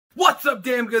What's up,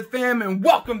 damn good fam, and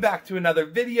welcome back to another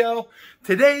video.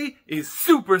 Today is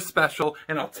super special,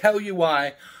 and I'll tell you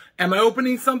why. Am I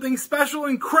opening something special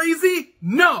and crazy?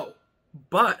 No,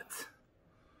 but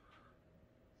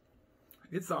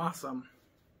it's awesome.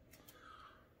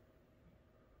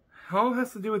 It all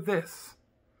has to do with this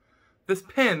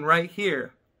pen right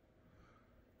here.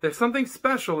 There's something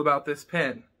special about this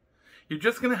pen. You're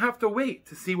just gonna have to wait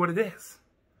to see what it is.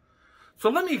 So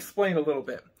let me explain a little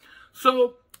bit.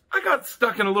 So I got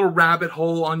stuck in a little rabbit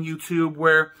hole on YouTube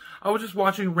where I was just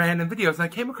watching random videos, and I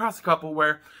came across a couple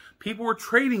where people were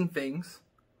trading things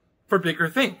for bigger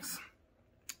things.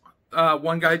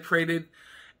 One guy traded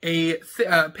a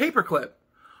paperclip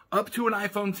up to an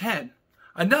iPhone 10.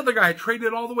 Another guy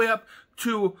traded all the way up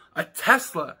to a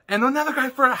Tesla, and another guy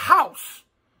for a house.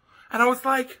 And I was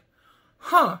like,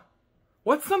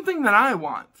 what's something that I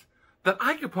want that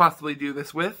I could possibly do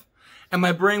this with? And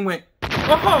my brain went,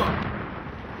 oh!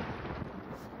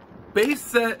 Base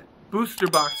set booster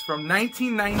box from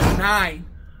 1999.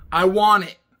 I want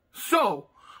it. So,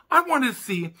 I wanted to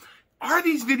see, are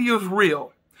these videos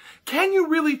real? Can you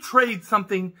really trade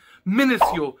something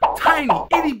minuscule, tiny,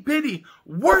 itty bitty,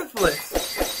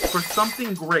 worthless for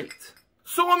something great?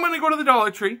 So I'm going to go to the Dollar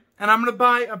Tree and I'm going to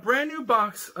buy a brand new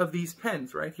box of these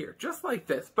pens right here. Just like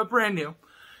this, but brand new.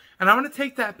 And I'm going to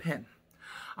take that pen.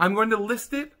 I'm going to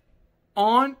list it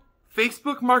on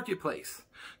Facebook Marketplace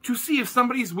to see if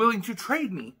somebody's willing to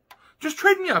trade me. Just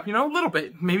trade me up, you know, a little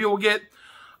bit. Maybe we'll get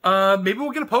a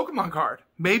Pokemon card.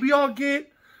 Maybe I'll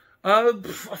get a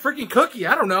freaking cookie.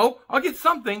 I don't know. I'll get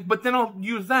something, but then I'll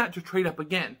use that to trade up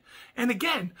again. And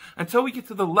again, until we get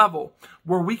to the level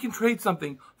where we can trade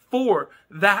something for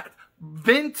that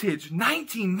vintage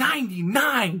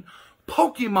 1999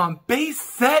 Pokemon base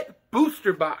set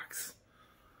booster box.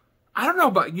 I don't know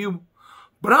about you,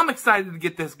 but I'm excited to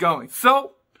get this going.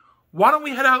 So, why don't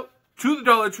we head out to the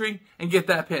Dollar Tree and get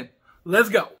that pen? Let's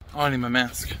go. I need my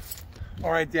mask.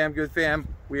 All right, damn good fam.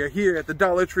 We are here at the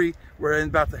Dollar Tree. We're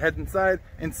about to head inside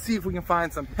and see if we can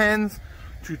find some pens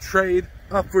to trade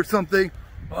up for something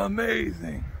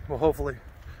amazing. Well, hopefully,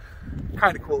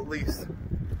 kind of cool at least.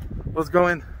 Let's go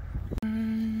in.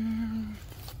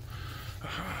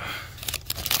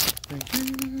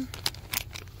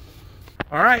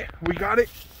 All right, we got it.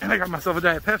 And I got myself a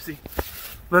Diet Pepsi.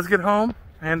 Let's get home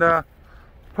and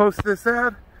post this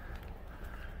ad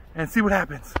and see what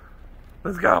happens.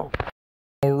 Let's go.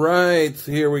 All right,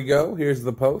 so here we go. Here's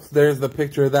the post. There's the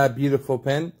picture of that beautiful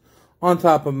pen on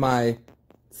top of my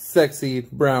sexy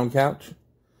brown couch.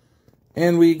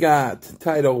 And we got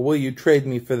title, will you trade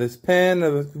me for this pen?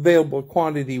 Available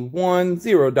quantity 1,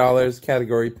 $0,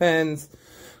 category pens.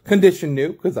 Condition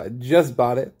new, because I just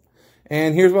bought it.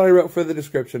 And here's what I wrote for the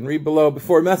description. Read below.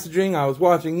 Before messaging, I was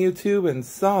watching YouTube and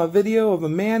saw a video of a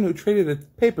man who traded a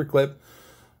paperclip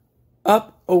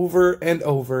up, over, and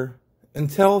over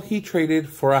until he traded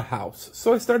for a house.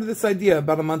 So I started this idea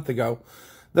about a month ago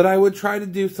that I would try to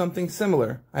do something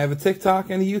similar. I have a TikTok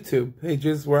and a YouTube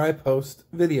pages where I post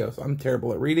videos. I'm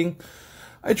terrible at reading.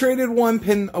 I traded one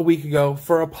pen a week ago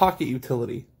for a pocket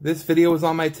utility. This video was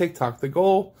on my TikTok. The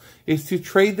goal is to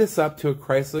trade this up to a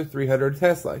Chrysler 300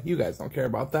 Tesla. You guys don't care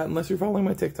about that unless you're following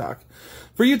my TikTok.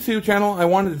 For YouTube channel, I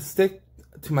wanted to stick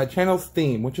to my channel's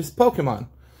theme, which is Pokemon.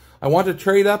 I want to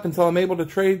trade up until I'm able to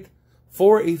trade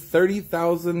for a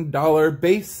 $30,000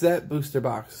 base set booster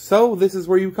box. So this is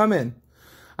where you come in.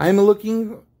 I am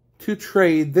looking to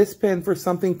trade this pen for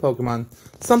something Pokemon,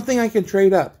 something I can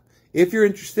trade up. If you're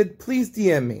interested, please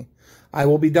DM me. I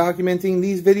will be documenting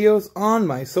these videos on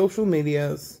my social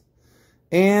medias.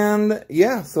 And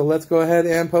yeah, so let's go ahead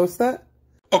and post that.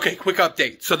 Okay, quick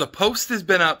update. So the post has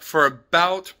been up for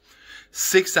about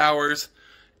 6 hours,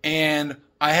 and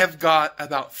I have got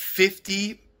about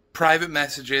 50 private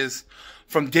messages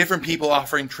from different people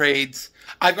offering trades.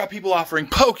 I've got people offering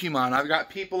Pokemon. I've got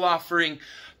people offering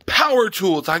power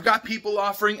tools. I've got people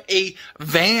offering a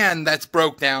van that's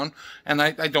broke down. And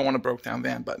I don't want a broke down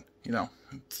van, but, you know,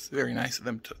 it's very nice of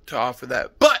them to offer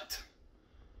that. But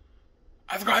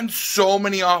I've gotten so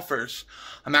many offers.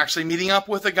 I'm actually meeting up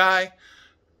with a guy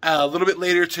a little bit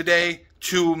later today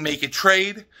to make a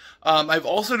trade. I've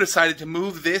also decided to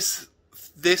move this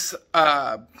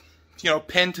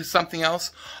pen to something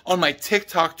else on my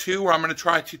TikTok too, where I'm going to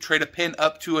try to trade a pen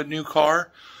up to a new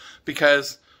car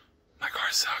because my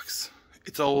car sucks.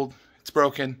 It's old. It's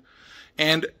broken.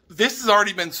 And this has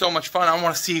already been so much fun. I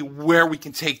want to see where we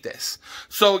can take this.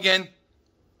 So again,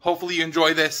 hopefully you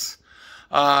enjoy this.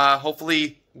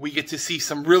 Hopefully we get to see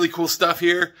some really cool stuff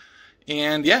here.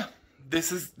 And yeah,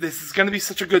 this is going to be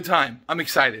such a good time. I'm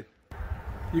excited.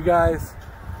 You guys,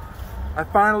 I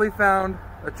finally found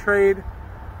a trade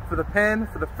for the pen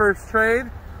for the first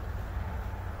trade.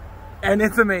 And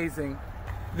it's amazing.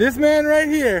 This man right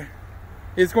here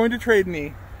is going to trade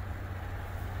me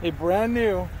a brand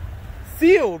new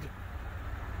sealed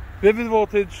Vivid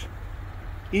Voltage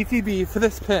ETB for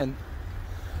this pen.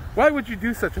 Why would you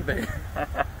do such a thing?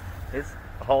 It's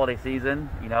holiday season,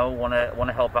 you know, want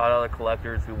to help out other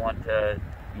collectors who want to,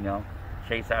 you know,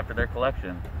 chase after their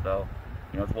collection. So,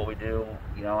 you know, it's what we do,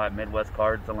 you know, at Midwest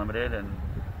Cards Unlimited, and,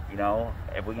 you know,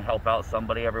 if we can help out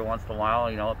somebody every once in a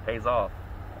while, you know, it pays off.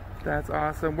 That's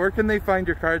awesome. Where can they find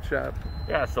your card shop?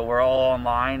 Yeah, so we're all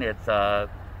online. It's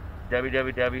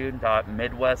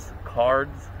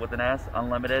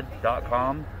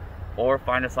www.midwestcardsunlimited.com, or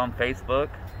find us on Facebook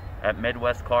at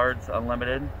Midwest Cards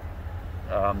Unlimited.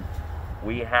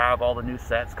 We have all the new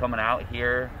sets coming out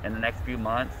here in the next few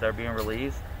months. They're being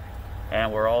released,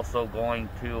 and we're also going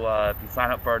to, if you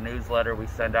sign up for our newsletter, we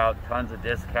send out tons of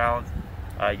discounts.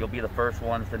 You'll be the first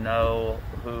ones to know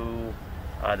who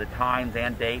the times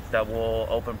and dates that will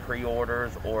open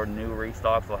pre-orders or new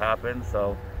restocks will happen.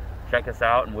 So check us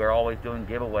out, and we're always doing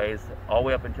giveaways all the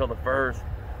way up until the 1st.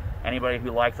 Anybody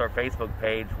who likes our Facebook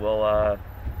page will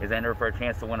is entered for a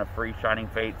chance to win a free Shining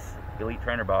Fates Elite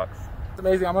Trainer box. It's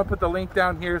amazing. I'm gonna put the link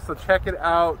down here, so check it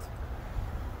out.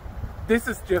 This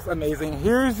is just amazing.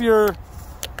 Here's your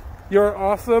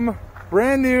awesome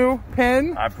brand new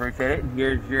pen. I appreciate it. And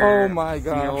here's your oh my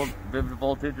gosh, sealed Vivid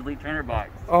Voltage Elite Trainer box.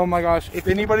 Oh my gosh. If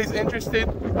anybody's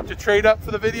interested to trade up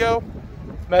for the video,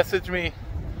 message me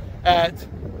at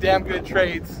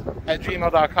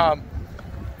damngoodtrades@gmail.com.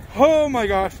 Oh my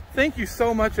gosh. Thank you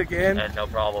so much again. Yeah, no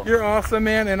problem. You're awesome,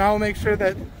 man. And I'll make sure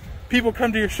that people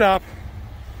come to your shop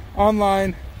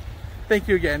online. Thank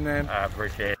you again, man. I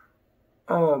appreciate it.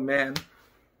 Oh man.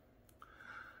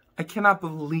 I cannot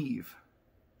believe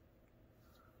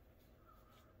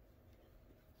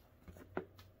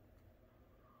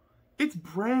it's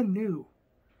brand new,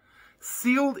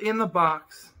 sealed in the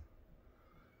box.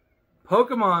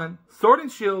 Pokemon Sword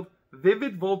and Shield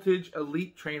Vivid Voltage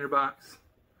Elite Trainer box.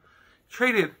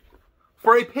 Traded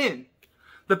for a pin.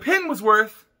 The pin was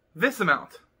worth this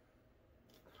amount.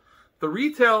 The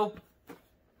retail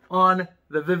on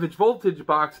the Vivid Voltage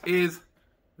box is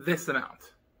this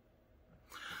amount.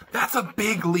 That's a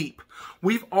big leap.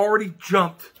 We've already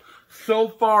jumped so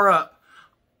far up.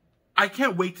 I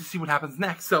can't wait to see what happens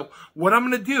next. So what I'm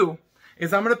going to do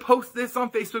is I'm going to post this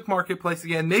on Facebook Marketplace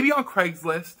again, maybe on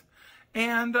Craigslist,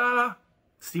 and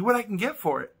see what I can get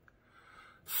for it.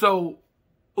 So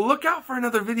look out for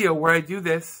another video where I do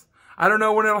this. I don't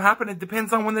know when it'll happen. It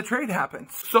depends on when the trade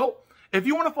happens. So if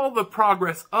you want to follow the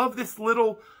progress of this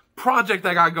little project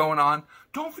I got going on,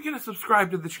 don't forget to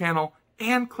subscribe to the channel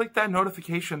and click that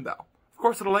notification bell. Of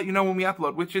course, it'll let you know when we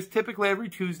upload, which is typically every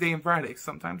Tuesday and Friday.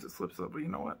 Sometimes it slips up, but you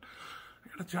know what? I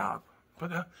got a job.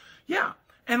 But yeah,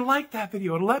 and like that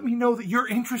video. It'll let me know that you're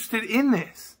interested in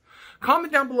this.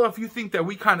 Comment down below if you think that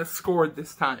we kind of scored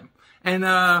this time. And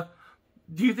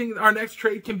do you think our next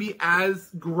trade can be as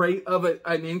great of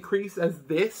an increase as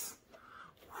this?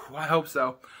 I hope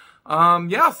so.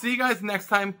 Yeah, I'll see you guys next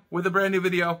time with a brand new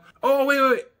video. Oh,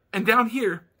 wait. And down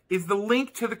here is the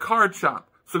link to the card shop.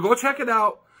 So go check it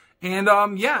out. And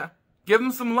yeah, give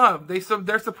them some love.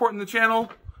 They're supporting the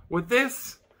channel with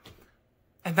this.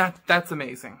 And that's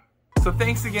amazing. So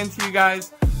thanks again to you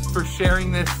guys for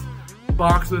sharing this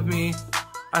box with me.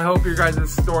 I hope your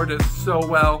guys' store does so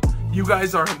well. You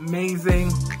guys are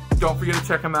amazing. Don't forget to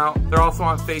check them out. They're also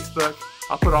on Facebook.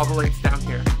 I'll put all the links down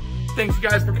here. Thanks you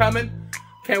guys for coming.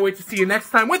 Can't wait to see you next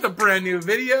time with a brand new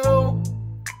video.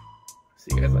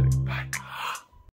 See you guys later.